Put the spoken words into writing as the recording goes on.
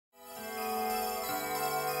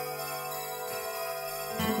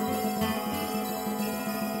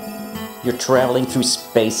You're traveling through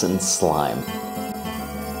space and slime.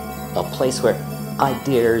 A place where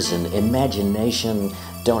ideas and imagination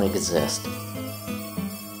don't exist.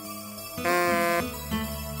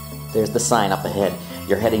 There's the sign up ahead.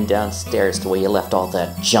 You're heading downstairs to where you left all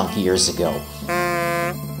that junk years ago.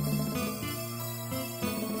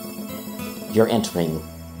 You're entering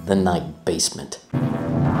the night basement.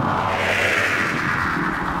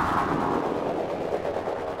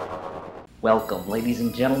 Welcome, ladies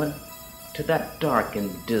and gentlemen, to that dark and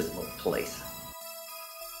dismal place.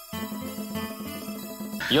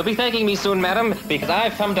 You'll be thanking me soon, madam, because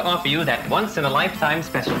I've come to offer you that once-in-a-lifetime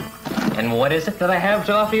special. And what is it that I have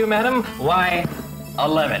to offer you, madam? Why, a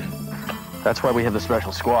lemon. That's why we have the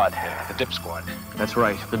special squad. The dip squad. That's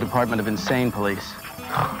right, the Department of Insane Police.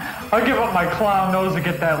 I'll give up my clown nose to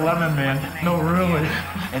get that lemon, man. No, really.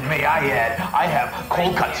 And may I add, I have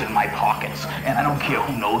cold cuts in my pockets, and I don't care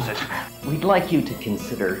who knows it. We'd like you to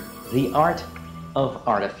consider the art of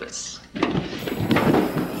artifice.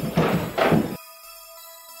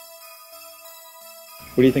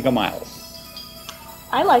 What do you think of Miles?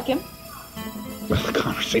 I like him. Well, the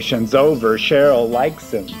conversation's over. Cheryl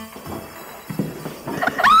likes him.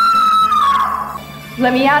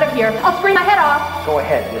 Let me out of here. I'll scream my head off. Go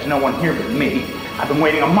ahead, there's no one here but me. I've been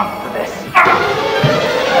waiting a month for this.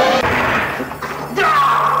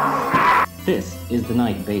 This is the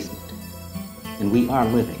night basement, and we are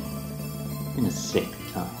living in a sick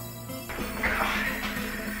time.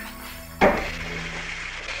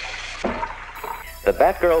 The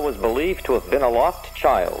Batgirl was believed to have been a lost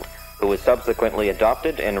child who was subsequently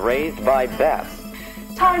adopted and raised by bats.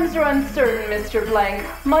 Times are uncertain, Mr. Blank.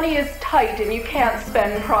 Money is tight and you can't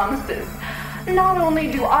spend promises. Not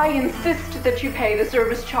only do I insist that you pay the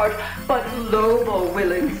service charge, but Lobo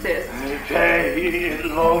will insist. Okay,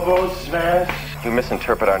 Lobo smash. You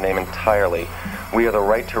misinterpret our name entirely. We are the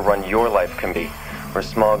Right to Run Your Life committee. We're a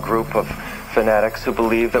small group of fanatics who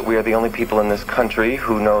believe that we are the only people in this country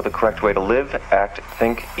who know the correct way to live, act,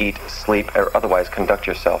 think, eat, sleep, or otherwise conduct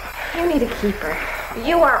yourself. You need a keeper.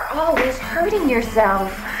 You are always hurting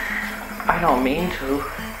yourself. I don't mean to.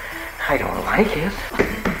 I don't like it.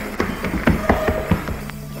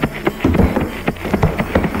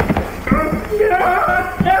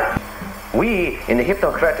 We in the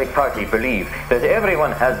Hypnocratic Party believe that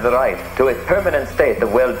everyone has the right to a permanent state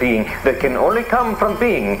of well-being that can only come from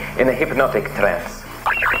being in a hypnotic trance.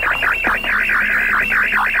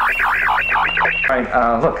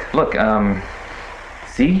 Alright, look,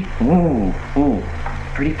 see? Ooh,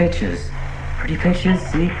 pretty pitches,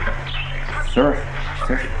 see? Surf.